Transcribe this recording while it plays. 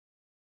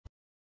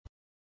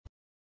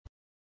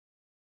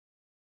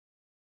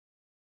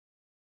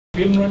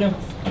feeling right now?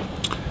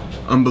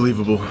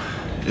 Unbelievable.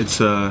 It's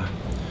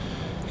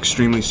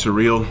extremely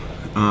surreal.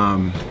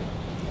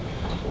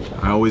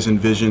 I always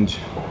envisioned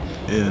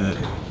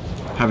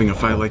having a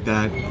fight like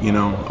that, you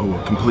know,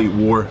 a complete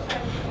war,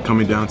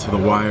 coming down to the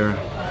wire,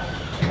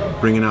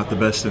 bringing out the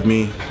best of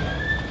me,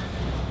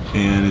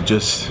 and it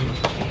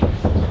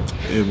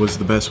was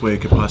the best way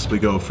it could possibly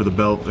go for the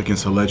belt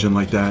against a legend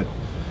like that.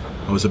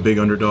 I was a big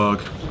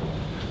underdog.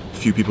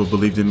 Few people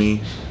believed in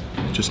me,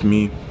 just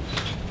me,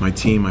 my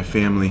team, my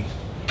family,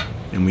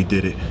 and we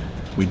did it.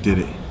 We did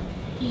it.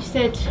 You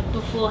said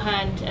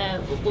beforehand,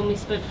 when we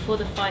spoke before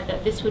the fight,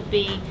 that this would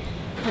be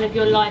kind of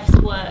your life's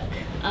work.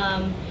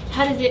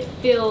 How does it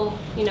feel,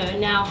 you know,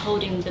 now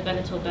holding the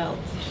Bellator belt?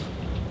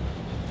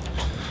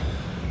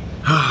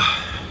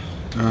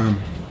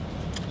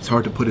 It's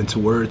hard to put into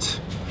words.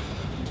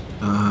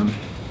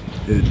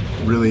 It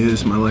really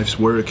is my life's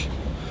work,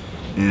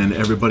 and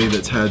everybody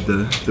that's had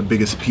the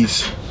biggest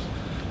piece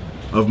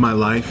of my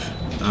life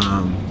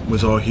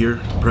was all here,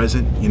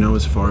 present, you know,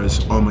 as far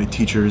as all my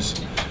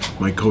teachers,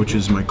 my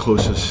coaches, my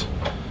closest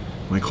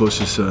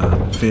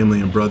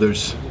family and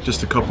brothers.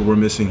 Just a couple were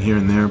missing here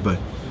and there, but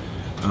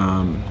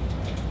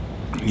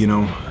you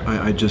know,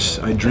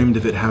 I dreamed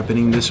of it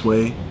happening this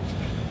way,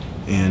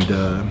 and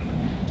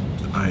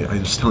I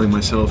was telling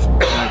myself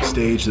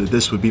backstage that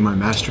this would be my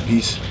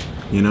masterpiece,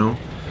 you know,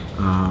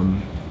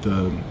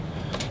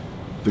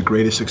 the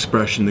greatest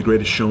expression, the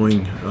greatest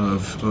showing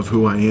of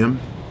who I am,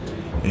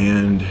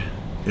 and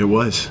it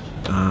was.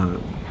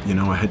 You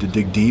know, I had to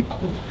dig deep.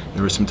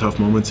 There were some tough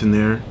moments in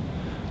there,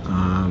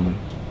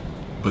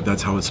 but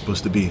that's how it's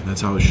supposed to be.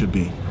 That's how it should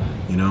be,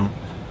 you know.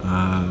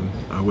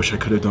 I wish I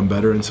could have done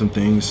better in some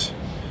things,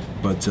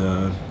 but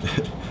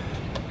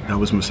that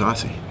was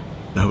Mousasi.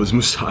 That was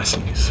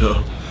Mousasi.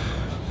 So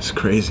it's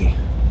crazy.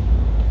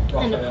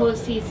 And of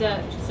course he's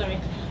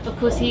Of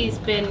course he's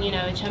been, you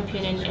know, a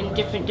champion in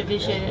different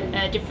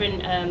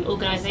different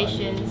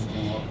organisations.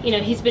 You know,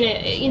 he's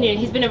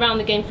been around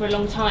the game for a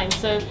long time.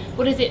 So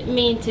what does it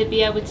mean to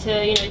be able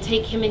to, you know,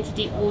 take him into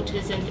deep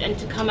waters and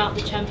to come out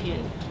the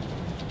champion?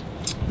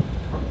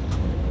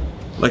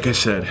 Like I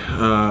said,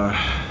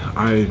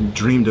 I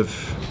dreamed of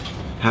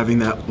having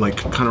that like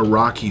kind of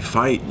Rocky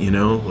fight, you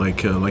know,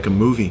 like a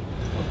movie,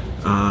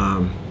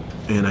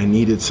 and I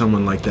needed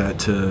someone like that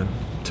to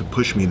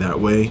push me that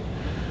way.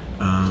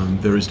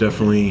 There was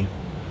definitely,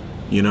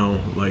 you know,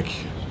 like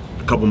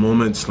a couple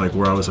moments like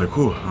where I was like,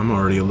 "Whew, I'm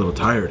already a little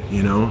tired,"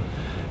 you know,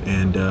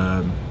 and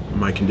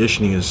my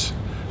conditioning is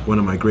one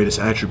of my greatest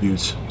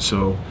attributes.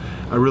 So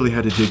I really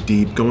had to dig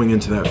deep. Going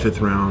into that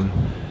 5th round,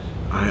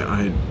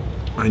 I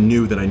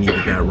knew that I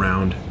needed that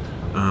round.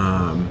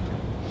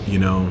 You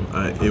know,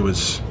 it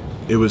was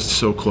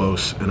so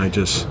close, and I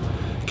just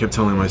kept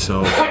telling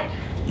myself,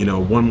 you know,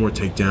 one more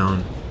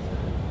takedown.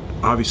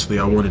 Obviously,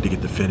 I wanted to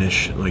get the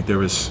finish. Like, there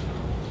was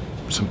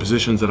some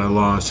positions that I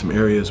lost, some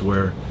areas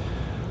where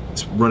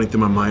it's running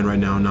through my mind right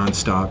now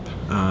nonstop.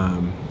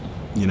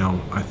 You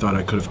know, I thought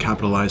I could have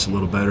capitalized a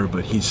little better,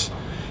 but he's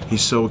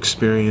so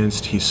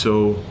experienced. He's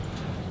so,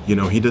 you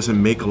know, he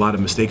doesn't make a lot of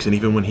mistakes, and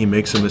even when he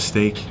makes a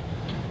mistake,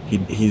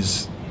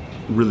 he's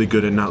really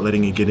good at not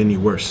letting it get any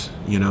worse,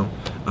 you know,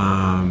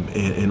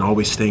 and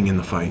always staying in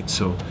the fight.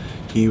 So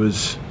he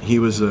was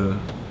a,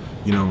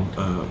 you know,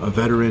 a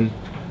veteran,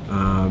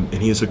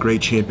 and he is a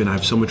great champion. I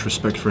have so much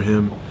respect for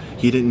him.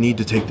 He didn't need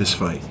to take this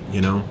fight,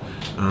 you know.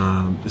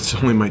 It's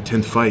only my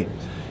 10th fight,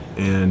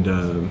 and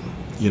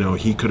you know,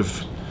 he could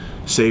have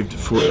saved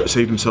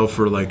himself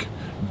for like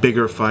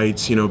bigger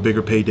fights, you know,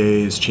 bigger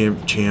paydays,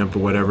 champ or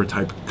whatever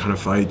type kind of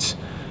fights,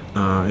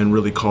 and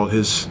really call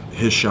his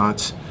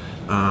shots.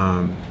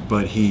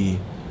 But he,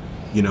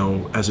 you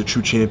know, as a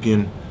true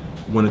champion,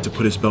 wanted to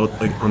put his belt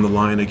on the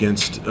line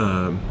against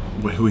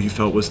who he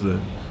felt was the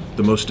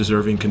most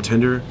deserving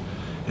contender.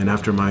 And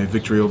after my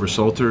victory over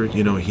Salter,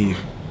 you know, he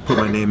put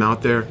my name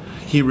out there.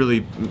 He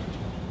really,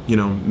 you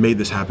know, made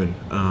this happen,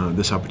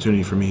 this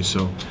opportunity for me.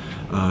 So,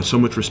 so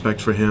much respect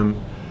for him,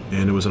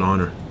 and it was an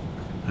honor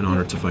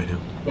to fight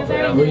him.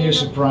 Were you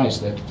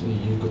surprised that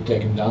you could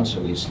take him down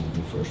so easily in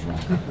the 1st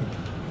round?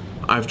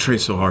 I've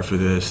trained so hard for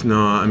this. No,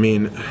 I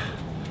mean,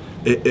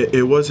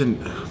 it wasn't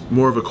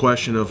more of a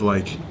question of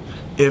like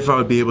if I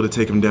would be able to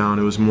take him down.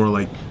 It was more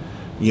like,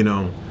 you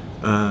know,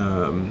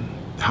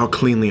 how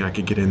cleanly I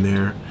could get in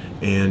there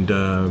and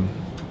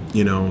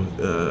you know,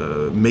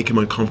 make him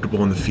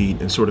uncomfortable on the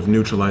feet and sort of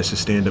neutralize his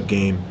stand-up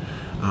game.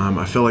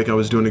 I felt like I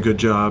was doing a good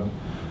job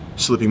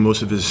slipping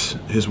most of his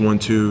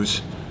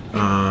 1-2s,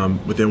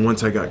 but then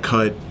once I got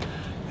cut,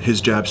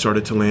 his jab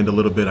started to land a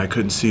little bit. I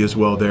couldn't see as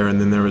well there,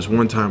 and then there was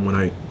one time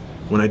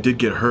when I did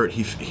get hurt,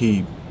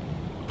 he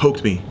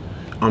poked me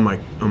on my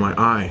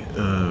eye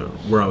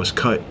where I was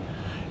cut,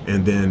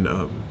 and then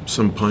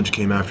some punch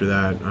came after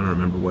that. I don't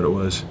remember what it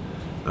was,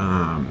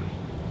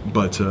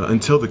 but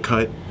until the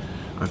cut,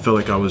 I felt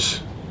like I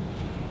was,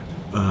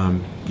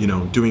 you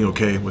know, doing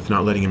okay with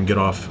not letting him get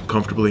off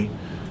comfortably.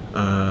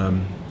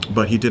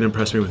 But he did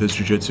impress me with his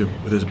jiu-jitsu,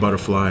 with his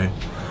butterfly,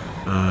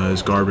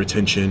 his guard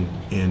retention,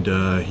 and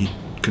he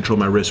controlled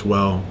my wrist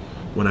well,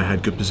 when I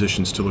had good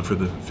positions to look for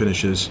the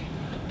finishes.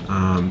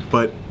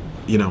 But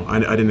you know, I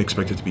didn't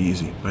expect it to be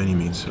easy by any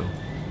means. So,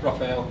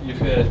 Rafael, you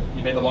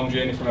made the long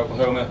journey from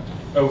Oklahoma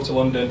over to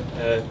London,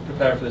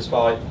 preparing for this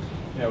fight.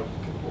 You know,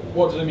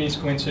 what does it mean to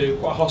come into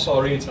quite a hostile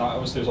arena tonight?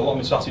 Obviously, there was a lot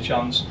of Mousasi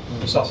chants.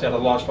 Mousasi had a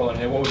large following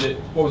here. What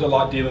was it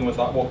like dealing with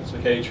that, walking to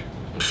the cage?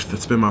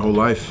 That's been my whole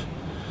life.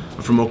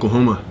 I'm from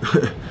Oklahoma.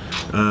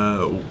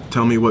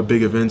 Tell me what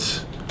big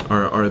events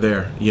are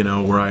there, you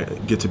know, where I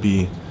get to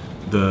be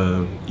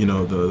the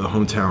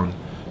hometown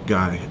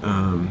guy.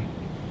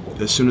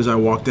 As soon as I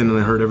walked in and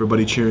I heard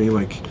everybody cheering,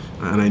 like,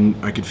 and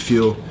I could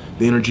feel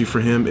the energy for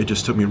him, it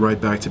just took me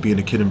right back to being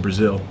a kid in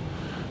Brazil,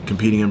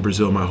 competing in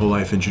Brazil my whole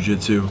life in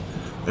jiu-jitsu.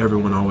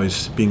 Everyone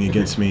always being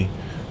against me.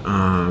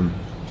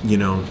 You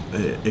know,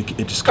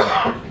 it just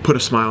kind of put a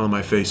smile on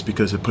my face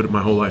because it put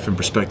my whole life in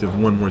perspective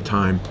one more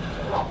time.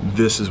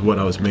 This is what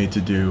I was made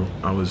to do.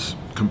 I was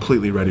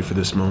completely ready for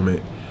this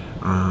moment.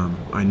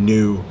 I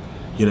knew,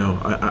 you know,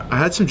 I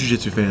had some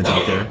jiu-jitsu fans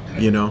out there,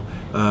 you know.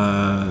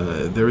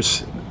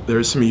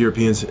 There's some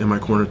Europeans in my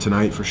corner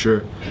tonight for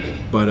sure,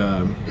 but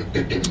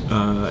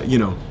you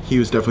know, he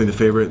was definitely the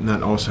favorite, and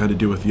that also had to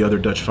do with the other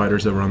Dutch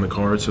fighters that were on the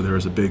card, so there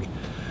was a big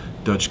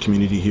Dutch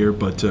community here.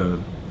 But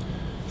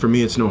for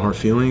me, it's no hard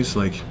feelings.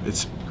 Like,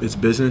 it's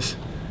business,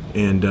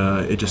 and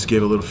it just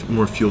gave a little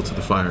more fuel to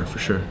the fire for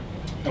sure.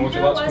 And would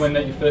you like to win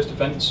your first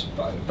defence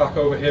back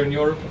over here in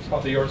Europe?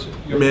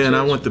 Man,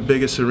 I want the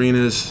biggest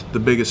arenas, the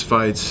biggest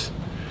fights.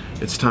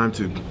 It's time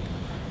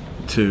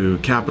to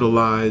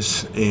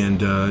capitalize and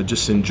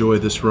just enjoy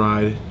this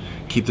ride,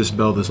 keep this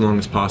belt as long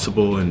as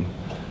possible, and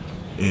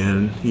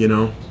you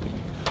know,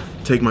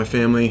 take my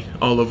family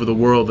all over the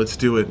world. Let's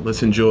do it.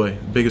 Let's enjoy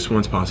biggest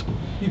ones possible.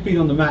 You've been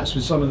on the mats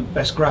with some of the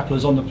best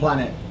grapplers on the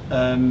planet,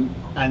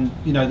 and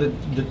you know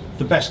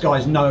the best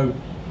guys know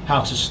how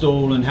to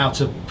stall and how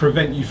to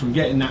prevent you from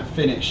getting that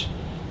finish.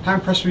 How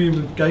impressed were you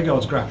with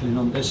Gegard's grappling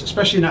on this,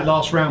 especially in that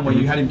last round where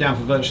you had him down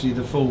for virtually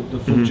the full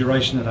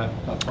duration of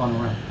that final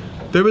round?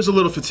 There was a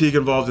little fatigue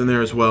involved in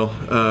there as well,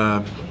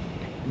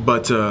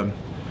 but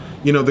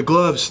you know, the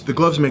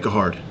gloves make it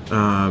hard.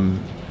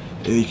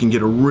 You can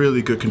get a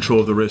really good control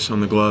of the wrists on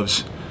the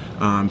gloves,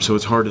 so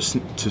it's hard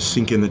to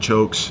sink in the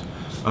chokes.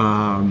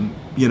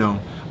 You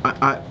know,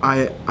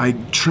 I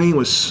train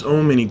with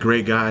so many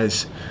great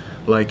guys.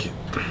 Like,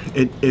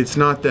 it's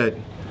not that,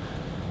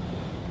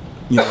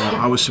 you know,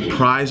 I was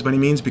surprised by any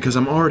means, because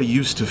I'm already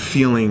used to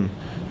feeling,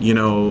 you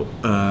know,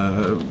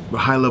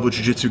 high-level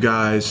jiu-jitsu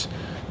guys,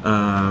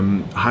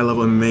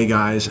 high-level MMA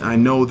guys. I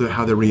know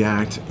how they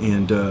react,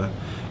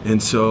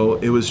 and so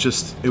it was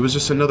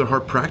just another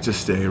hard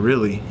practice day,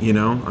 really. You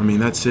know, I mean,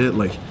 that's it.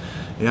 Like,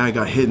 yeah, I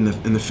got hit in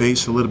the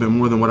face a little bit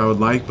more than what I would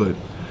like, but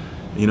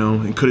you know,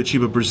 in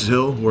Curitiba,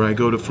 Brazil, where I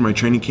go for my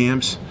training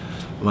camps,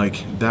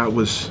 like, that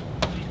was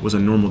a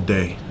normal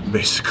day,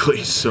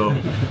 basically. So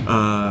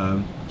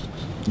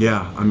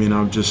yeah, I mean,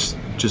 I'm just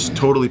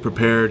totally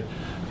prepared.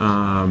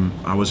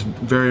 I was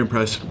very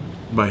impressed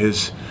by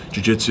his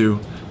jiu-jitsu.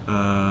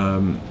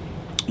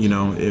 You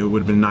know, it would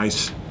have been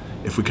nice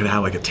if we could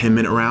have like a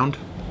 10-minute round.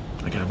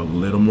 I could have a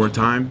little more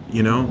time,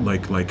 you know,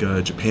 like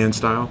Japan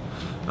style.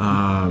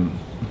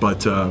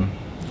 But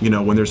you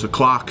know, when there's a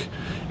clock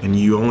and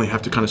you only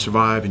have to kind of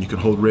survive and you can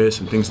hold wrists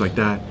and things like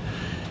that,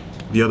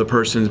 the other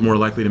person is more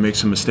likely to make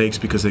some mistakes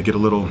because they get a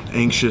little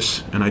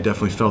anxious, and I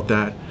definitely felt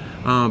that.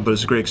 But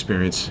it's a great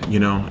experience, you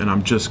know, and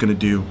I'm just going to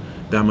do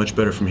that much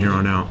better from here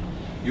on out.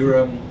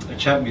 You're a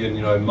champion,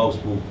 you know, in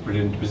multiple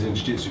Brazilian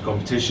Jiu-Jitsu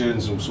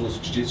competitions, all sorts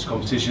of Jiu-Jitsu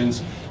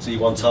competitions. So you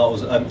won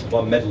titles,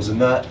 won medals in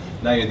that.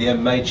 Now you're the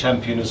MMA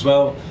champion as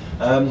well.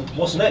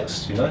 What's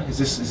next? You know, is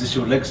this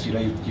your legacy? You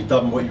know, you've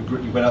done what you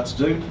went out to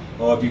do,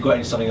 or have you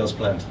got something else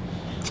planned?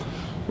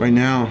 Right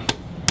now,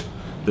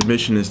 the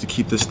mission is to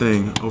keep this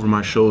thing over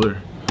my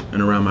shoulder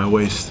and around my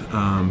waist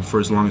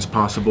for as long as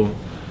possible,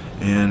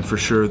 and for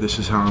sure, this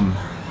is how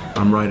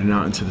I'm riding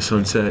out into the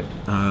sunset.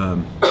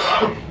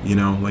 You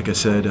know, like I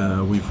said,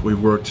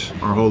 we've worked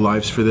our whole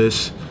lives for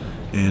this,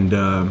 and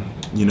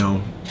you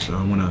know, so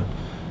I want to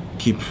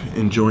keep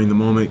enjoying the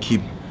moment,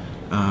 keep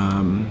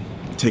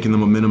taking the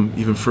momentum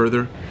even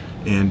further,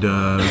 and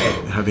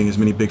having as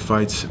many big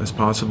fights as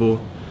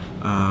possible.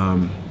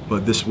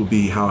 But this will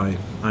be how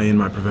I end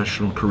my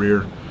professional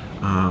career.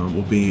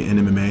 Will be in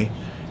MMA,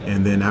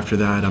 and then after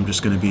that, I'm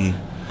just going to be,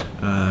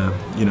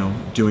 you know,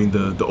 doing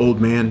the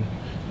old man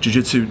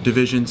jiu-jitsu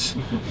divisions,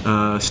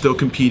 still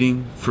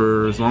competing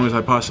for as long as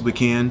I possibly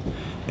can,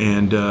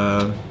 and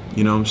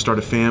you know, start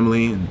a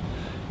family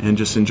and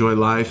just enjoy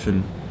life,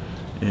 and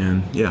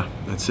yeah,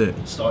 that's it.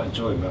 Start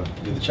enjoying, man.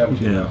 You're the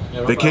champion now.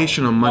 Yeah,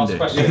 vacation on Monday.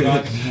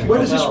 Where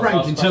does this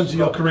rank in terms of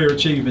your career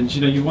achievements?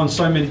 You know, you've won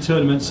so many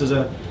tournaments as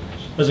a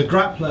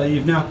grappler.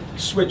 You've now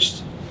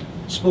switched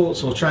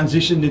sports or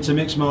transitioned into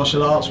mixed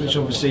martial arts, which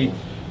obviously,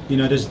 You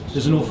know,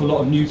 there's an awful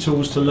lot of new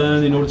tools to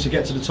learn in order to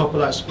get to the top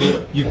of that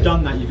sport. You've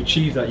done that, you've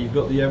achieved that, you've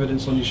got the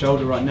evidence on your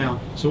shoulder right now.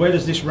 So where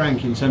does this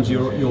rank in terms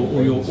of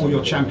all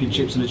your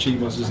championships and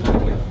achievements as an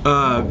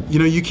athlete? You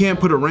know, you can't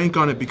put a rank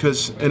on it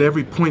because at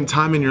every point in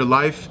time in your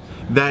life,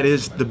 that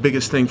is the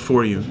biggest thing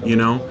for you, you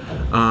know.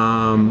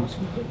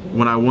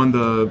 When I won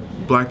the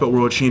Black Belt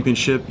World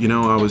Championship, you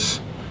know, I was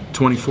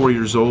 24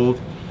 years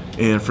old,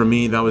 and for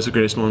me, that was the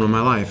greatest moment of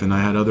my life. And I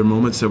had other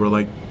moments that were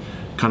like,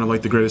 kind of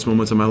like the greatest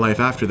moments of my life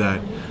after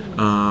that.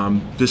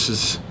 This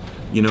is,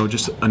 you know,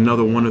 just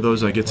another one of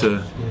those I get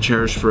to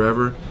cherish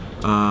forever.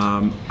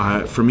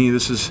 For me,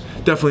 this is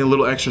definitely a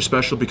little extra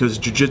special because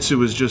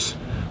jiu-jitsu is just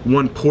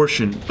one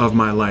portion of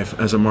my life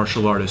as a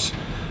martial artist.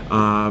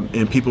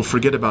 And people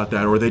forget about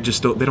that, or they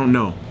just don't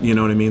know, you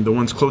know what I mean? The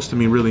ones close to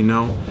me really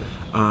know.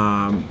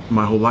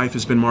 My whole life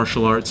has been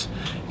martial arts,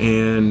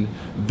 and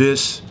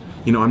this,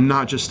 you know, I'm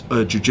not just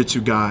a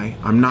jiu-jitsu guy,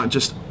 I'm not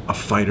just a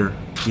fighter,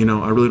 you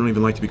know, I really don't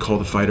even like to be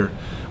called a fighter.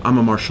 I'm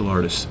a martial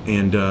artist,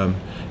 and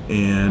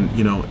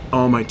you know,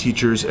 all my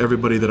teachers,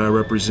 everybody that I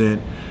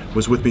represent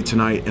was with me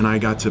tonight, and I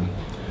got to,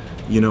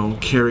 you know,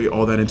 carry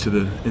all that into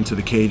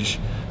the cage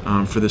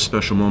for this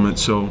special moment.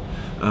 So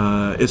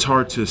it's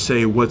hard to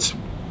say what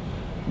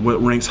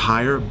ranks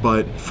higher,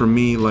 but for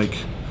me, like,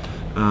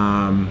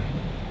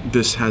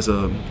 this has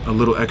a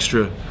little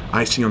extra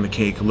icing on the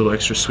cake, a little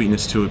extra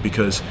sweetness to it,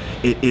 because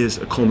it is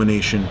a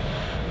culmination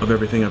of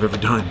everything I've ever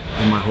done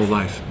in my whole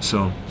life.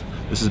 So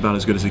this is about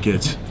as good as it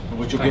gets.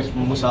 Would you give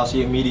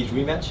Mousasi an immediate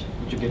rematch?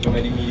 Would you give him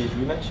an immediate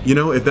rematch? You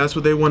know, if that's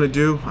what they want to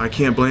do, I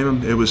can't blame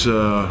them. It was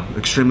an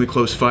extremely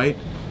close fight,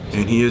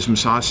 and he is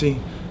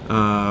Mousasi.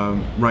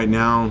 Right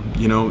now,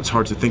 you know, it's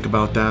hard to think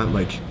about that.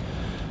 Like,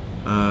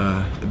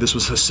 this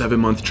was a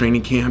 7-month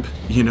training camp,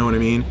 you know what I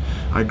mean?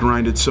 I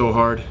grinded so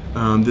hard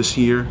this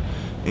year,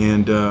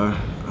 and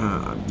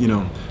you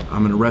know,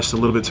 I'm gonna rest a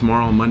little bit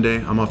tomorrow. On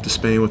Monday, I'm off to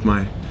Spain with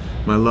my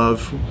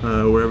love,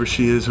 wherever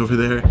she is over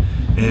there,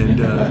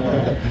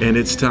 and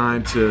it's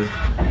time to,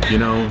 you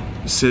know,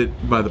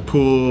 sit by the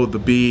pool, the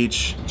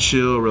beach,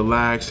 chill,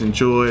 relax,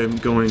 enjoy. I'm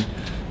going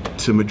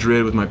to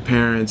Madrid with my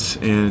parents,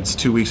 and it's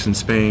 2 weeks in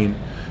Spain,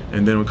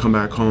 and then we'll come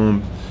back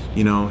home,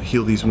 you know,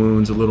 heal these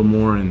wounds a little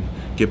more, and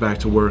get back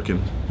to work,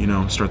 and, you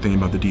know, start thinking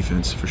about the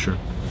defense for sure.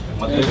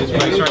 Thanks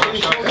very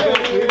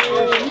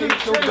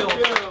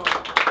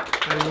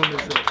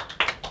much.